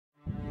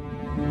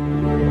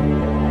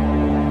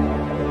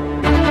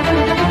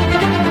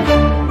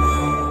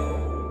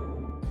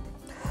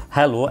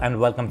Hello and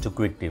welcome to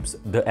Quick Tips,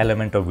 the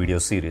Elementor video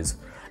series.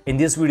 In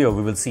this video,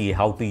 we will see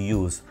how to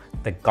use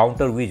the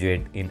counter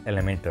widget in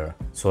Elementor.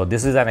 So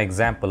this is an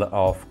example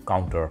of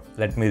counter.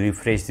 Let me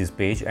refresh this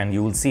page and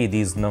you will see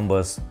these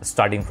numbers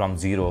starting from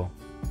 0.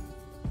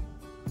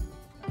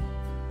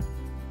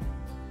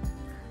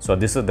 So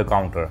this is the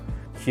counter.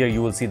 Here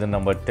you will see the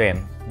number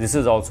 10. This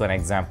is also an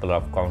example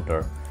of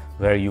counter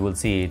where you will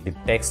see the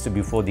text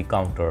before the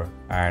counter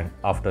and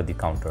after the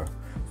counter.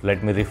 So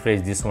let me refresh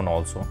this one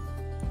also.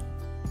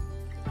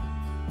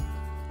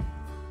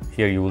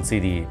 Here you will see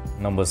the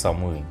numbers are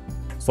moving.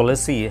 So let's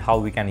see how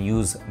we can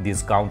use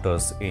these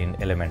counters in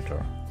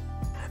Elementor.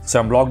 So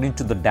I'm logged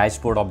into the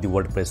dashboard of the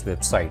WordPress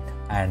website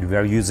and we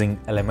are using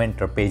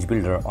Elementor page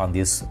builder on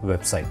this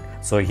website.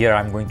 So here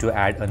I'm going to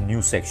add a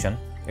new section.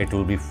 It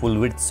will be full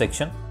width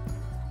section.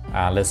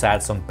 Let's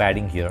add some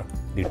padding here,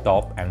 the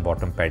top and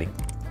bottom padding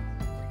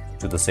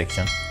to the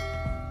section.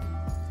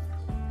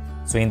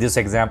 So in this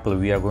example,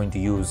 we are going to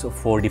use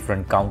 4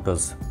 different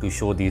counters to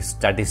show the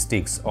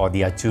statistics or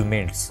the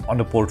achievements on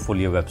the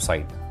portfolio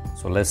website.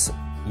 So let's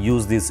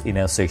use this in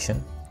a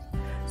section.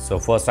 So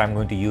first I'm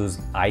going to use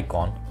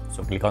icon.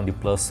 So click on the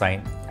plus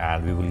sign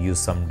and we will use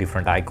some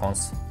different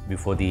icons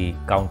before the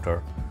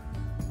counter,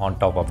 on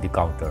top of the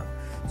counter.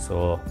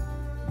 So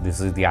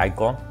this is the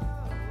icon.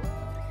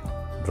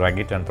 Drag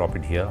it and drop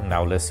it here.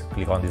 Now let's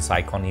click on this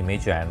icon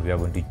image and we are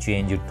going to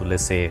change it to,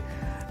 let's say,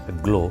 a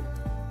globe.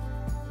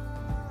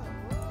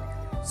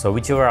 So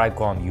whichever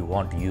icon you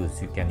want to use,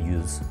 you can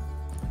use.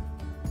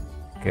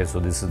 Okay, so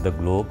this is the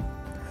globe.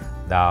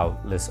 Now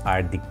let's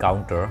add the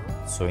counter.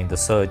 So in the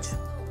search,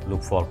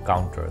 look for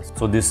counters.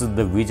 So this is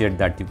the widget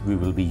that we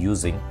will be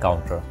using,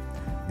 counter.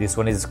 This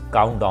one is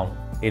countdown.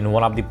 In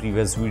one of the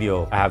previous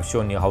video, I have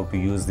shown you how to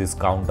use this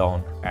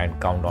countdown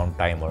and countdown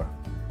timer.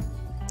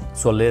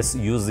 So let's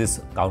use this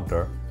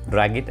counter,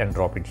 drag it and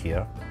drop it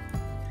here,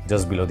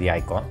 just below the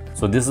icon.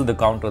 So this is the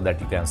counter that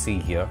you can see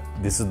here.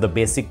 This is the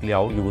basic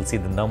layout. You will see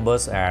the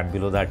numbers and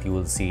below that you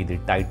will see the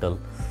title.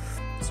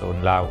 So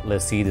now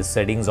let's see the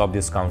settings of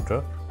this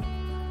counter.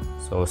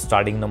 So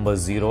starting number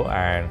 0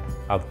 and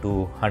up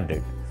to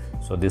 100.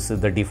 So this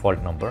is the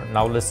default number.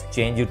 Now let's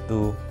change it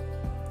to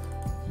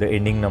the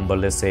ending number,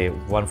 let's say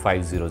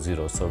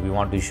 1500. So we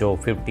want to show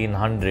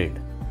 1500.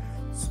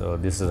 So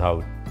this is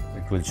how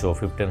it will show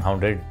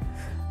 1500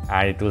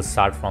 and it will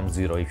start from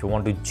 0. If you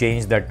want to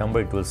change that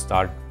number, it will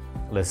start,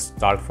 let's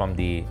start from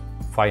the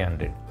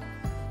 500.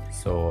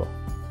 So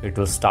it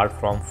will start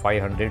from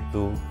 500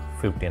 to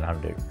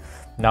 1500.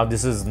 Now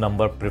this is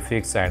number,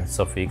 prefix and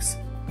suffix.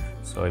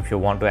 So if you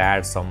want to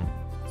add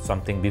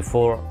something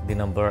before the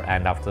number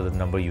and after the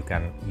number, you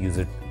can use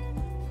it.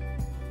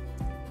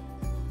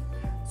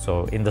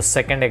 So in the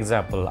second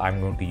example,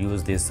 I'm going to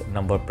use this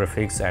number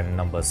prefix and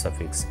number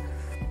suffix.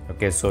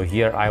 Okay, so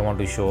here I want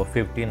to show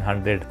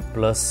 1500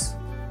 plus,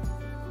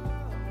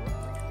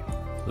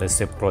 let's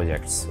say,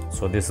 projects.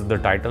 So this is the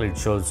title. It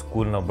shows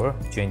school number.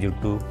 Change it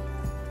to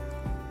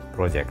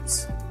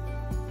projects.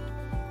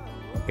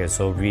 Okay,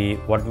 so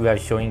what we are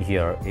showing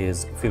here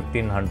is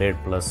 1500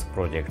 plus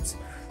projects.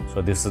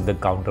 So this is the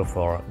counter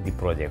for the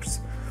projects.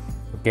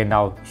 Okay,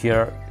 now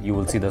here you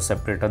will see the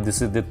separator.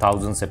 This is the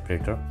 1000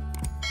 separator.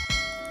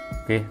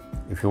 Okay,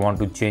 if you want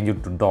to change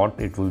it to dot,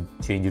 it will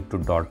change it to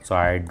dot. So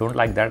I don't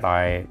like that.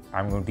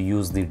 I'm going to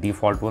use the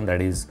default one,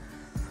 that is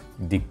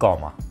the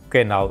comma.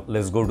 Okay, now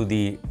let's go to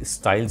the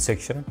style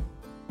section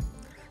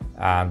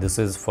and this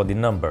is for the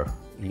number,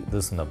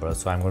 this number.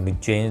 So I'm going to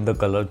change the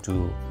color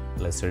to,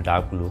 let's say,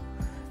 dark blue,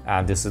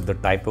 and this is the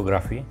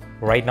typography.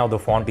 Right now the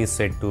font is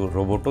set to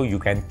Roboto. You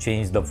can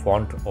change the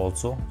font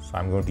also. So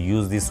I'm going to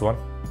use this one.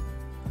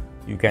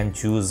 You can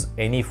choose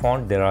any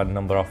font. There are a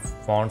number of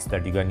fonts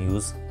that you can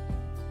use.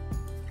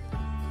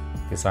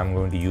 Okay, so I'm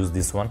going to use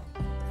this one,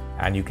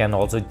 and you can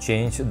also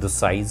change the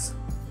size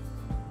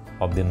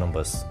of the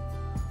numbers.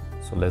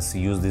 So let's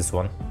use this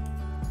one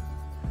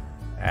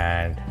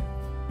and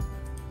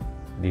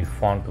the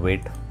font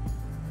weight.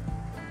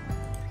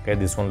 Okay,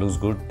 this one looks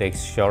good.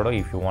 Text shadow.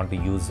 If you want to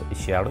use a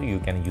shadow, you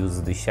can use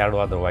the shadow,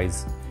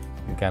 otherwise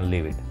you can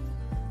leave it.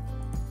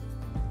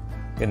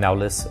 Okay, now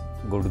let's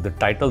go to the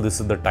title. This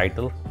is the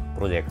title,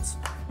 projects.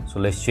 So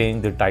let's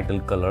change the title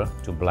color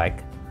to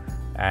black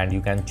and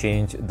you can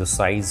change the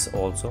size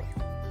also.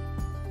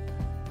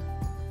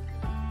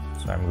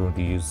 So I'm going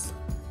to use,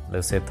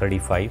 let's say,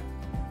 35.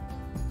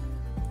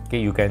 Okay,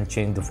 you can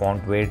change the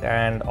font weight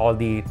and all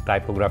the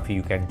typography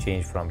you can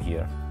change from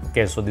here.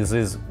 Okay, so this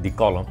is the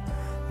column.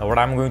 Now what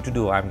I'm going to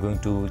do, I'm going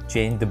to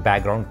change the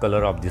background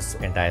color of this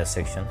entire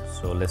section.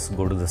 So let's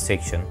go to the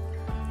section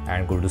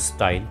and go to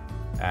style,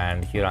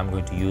 and here I'm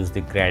going to use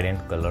the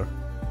gradient color.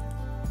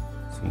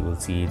 So you will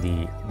see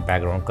the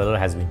background color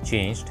has been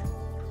changed.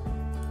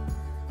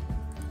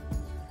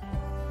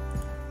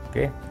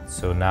 Okay,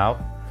 so now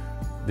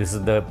this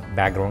is the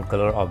background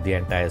color of the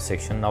entire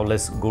section. Now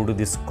let's go to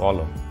this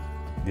column,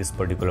 this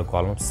particular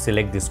column,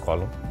 select this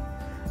column,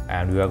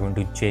 and we are going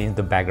to change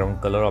the background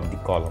color of the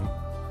column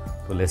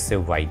to, let's say,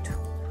 white.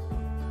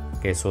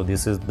 Okay, so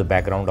this is the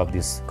background of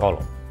this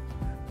column.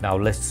 Now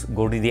let's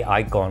go to the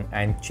icon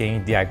and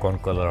change the icon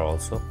color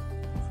also.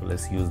 So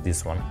let's use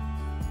this one,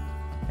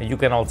 and you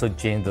can also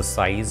change the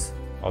size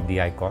of the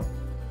icon.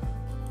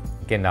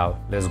 Okay, now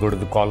let's go to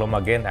the column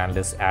again and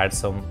let's add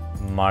some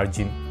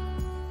margin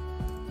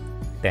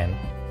 10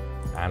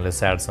 and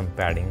let's add some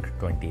padding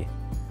 20.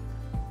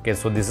 Okay,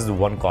 so this is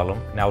one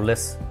column. Now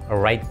let's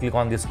right click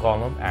on this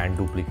column and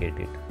duplicate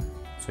it.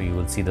 So you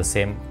will see the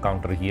same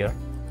counter here.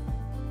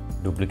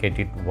 Duplicate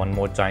it one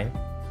more time.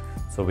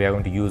 So we are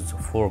going to use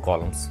 4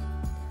 columns.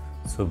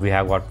 So we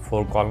have got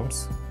 4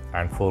 columns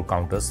and 4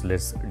 counters.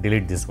 Let's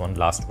delete this one,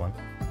 last one.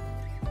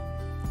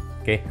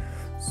 Okay,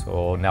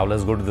 so now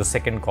let's go to the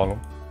second column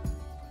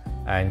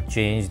and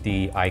change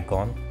the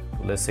icon.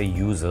 So let's say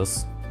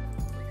users.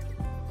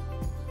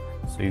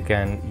 So you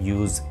can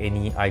use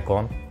any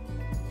icon.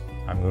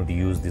 I'm going to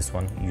use this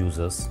one,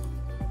 users.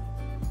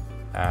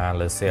 And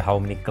let's say how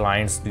many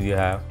clients do you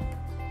have?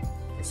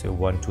 Let's say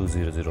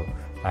 1200.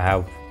 I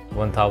have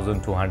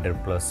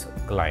 1200 plus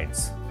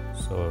clients.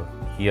 So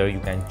here you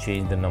can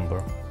change the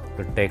number,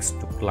 the text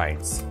to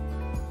clients.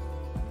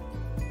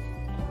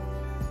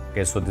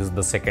 Okay, so this is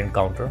the second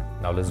counter.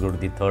 Now let's go to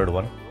the third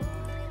one.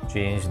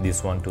 Change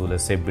this one to,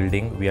 let's say,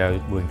 building. We are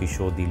going to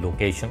show the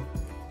location.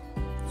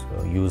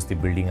 So use the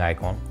building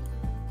icon.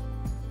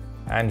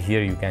 And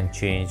here you can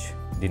change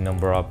the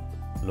number of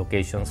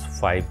locations,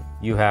 5.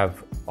 You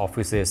have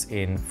offices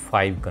in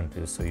 5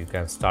 countries. So you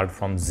can start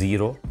from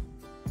 0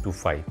 to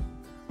 5.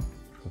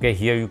 Okay,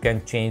 here you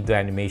can change the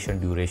animation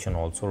duration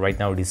also. Right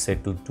now it is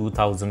set to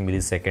 2000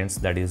 milliseconds,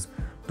 that is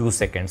 2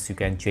 seconds. You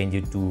can change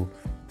it to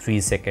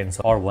 3 seconds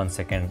or 1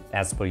 second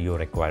as per your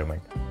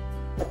requirement.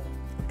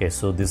 Okay,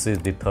 so this is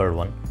the third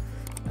one.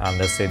 And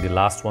let's say the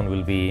last one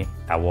will be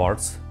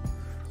awards.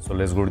 So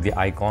let's go to the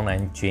icon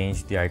and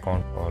change the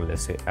icon, or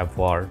let's say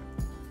award.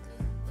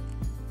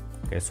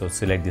 Okay, so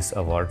select this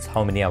awards.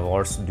 How many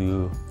awards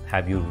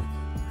have you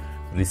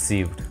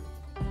received?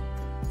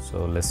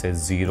 So let's say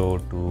 0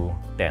 to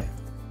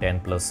 10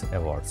 plus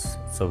awards.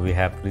 So we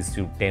have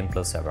received 10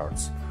 plus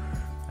awards,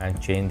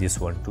 and change this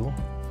one to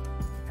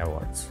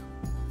awards.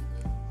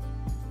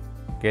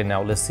 Okay,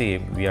 now let's see,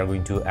 we are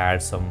going to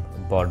add some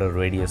border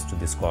radius to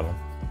this column.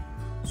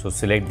 So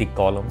select the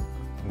column,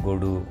 go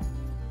to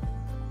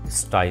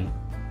style,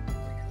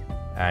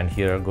 and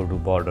here go to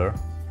border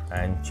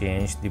and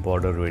change the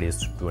border radius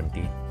to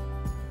 20.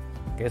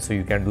 Okay, so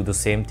you can do the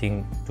same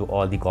thing to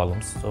all the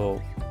columns.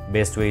 So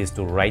best way is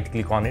to right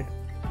click on it,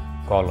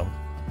 column,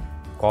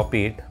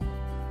 copy it.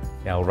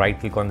 Now right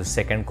click on the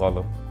second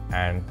column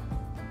and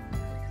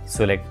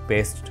select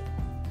paste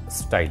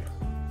style.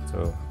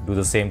 So do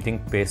the same thing,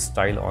 paste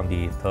style on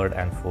the third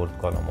and fourth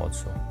column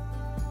also.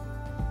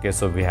 Okay,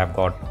 so we have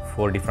got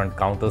 4 different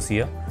counters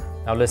here.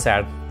 Now let's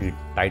add the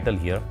title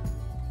here,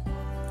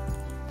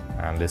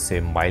 and let's say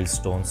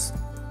milestones.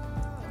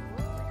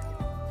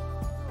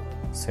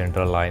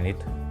 Center line it,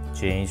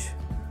 change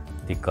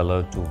the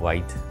color to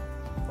white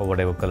or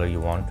whatever color you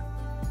want,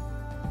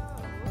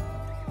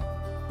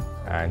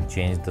 and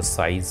change the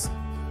size.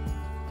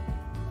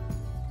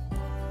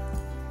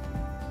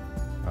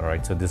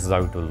 Alright, so this is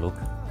how it will look.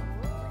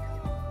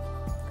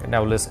 Okay,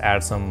 now let's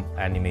add some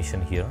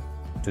animation here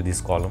to this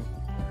column.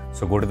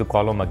 So go to the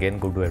column again,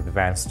 go to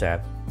advanced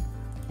tab,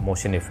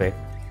 motion effect,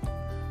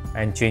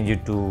 and change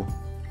it to,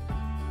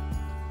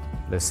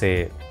 let's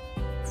say,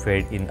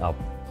 fade in up.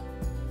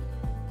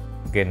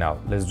 Okay, now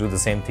let's do the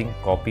same thing,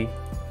 copy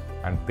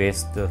and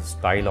paste the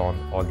style on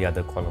all the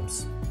other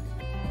columns.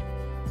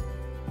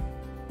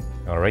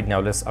 Alright,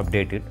 now let's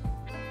update it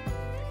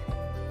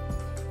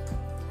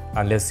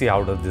and let's see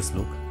how does this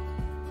look.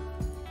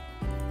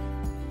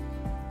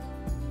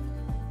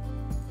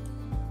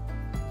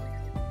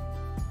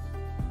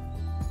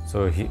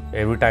 So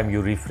every time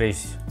you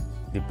refresh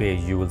the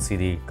page, you will see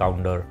the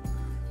counter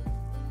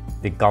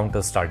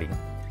starting.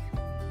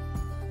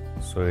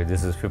 So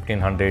this is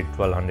 1500,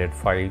 1200,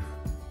 5,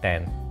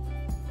 10.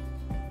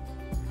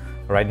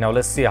 Right now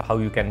let's see how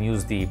you can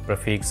use the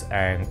prefix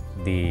and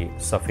the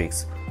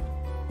suffix.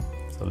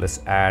 So let's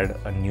add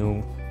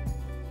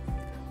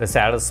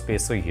a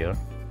spacer here,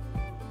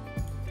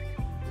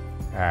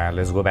 and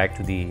let's go back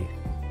to the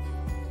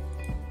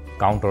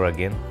counter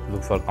again,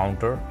 look for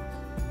counter,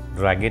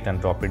 drag it and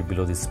drop it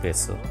below the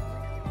spacer.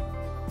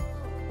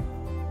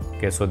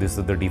 Okay, so this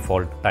is the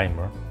default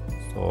timer.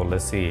 So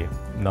let's see,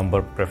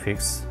 number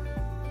prefix.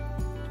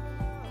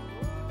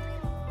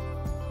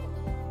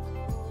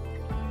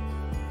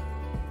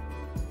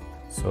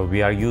 So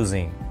we are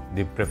using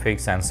the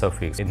prefix and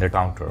suffix in the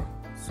counter.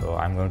 So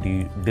I'm going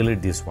to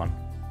delete this one.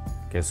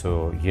 Okay,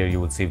 so here you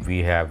will see we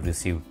have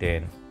received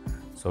 10.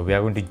 So we are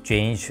going to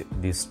change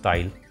this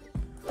style.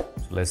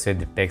 So let's say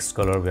the text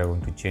color, we are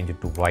going to change it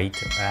to white,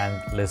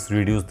 and let's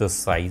reduce the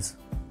size.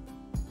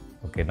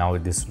 Okay, now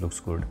this looks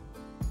good.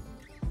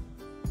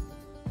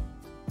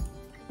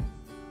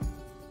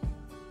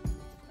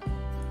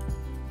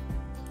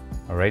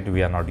 Alright,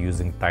 we are not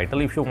using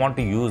title. If you want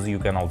to use, you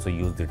can also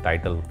use the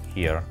title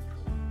here.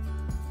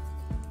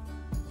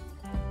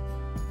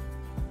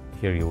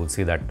 Here you will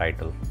see that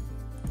title.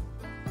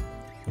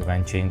 You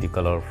can change the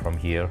color from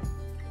here.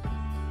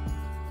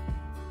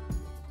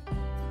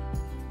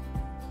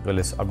 Well,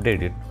 let's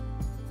update it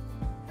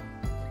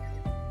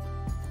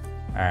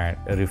and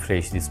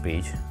refresh this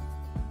page.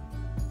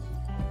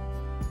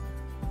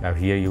 Now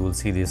here you will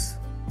see this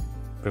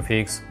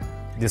prefix.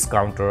 This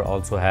counter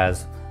also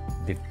has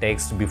the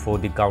text before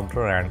the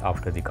counter and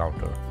after the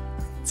counter.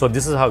 So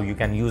this is how you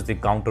can use the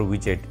counter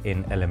widget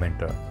in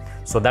Elementor.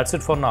 So that's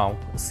it for now.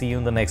 See you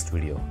in the next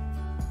video.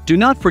 Do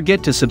not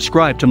forget to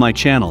subscribe to my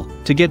channel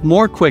to get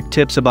more quick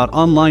tips about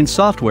online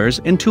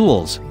softwares and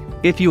tools.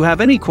 If you have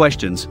any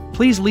questions,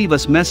 please leave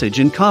us message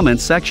in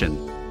comments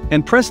section.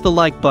 And press the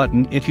like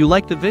button if you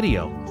like the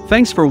video.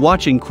 Thanks for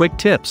watching Quick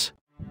Tips.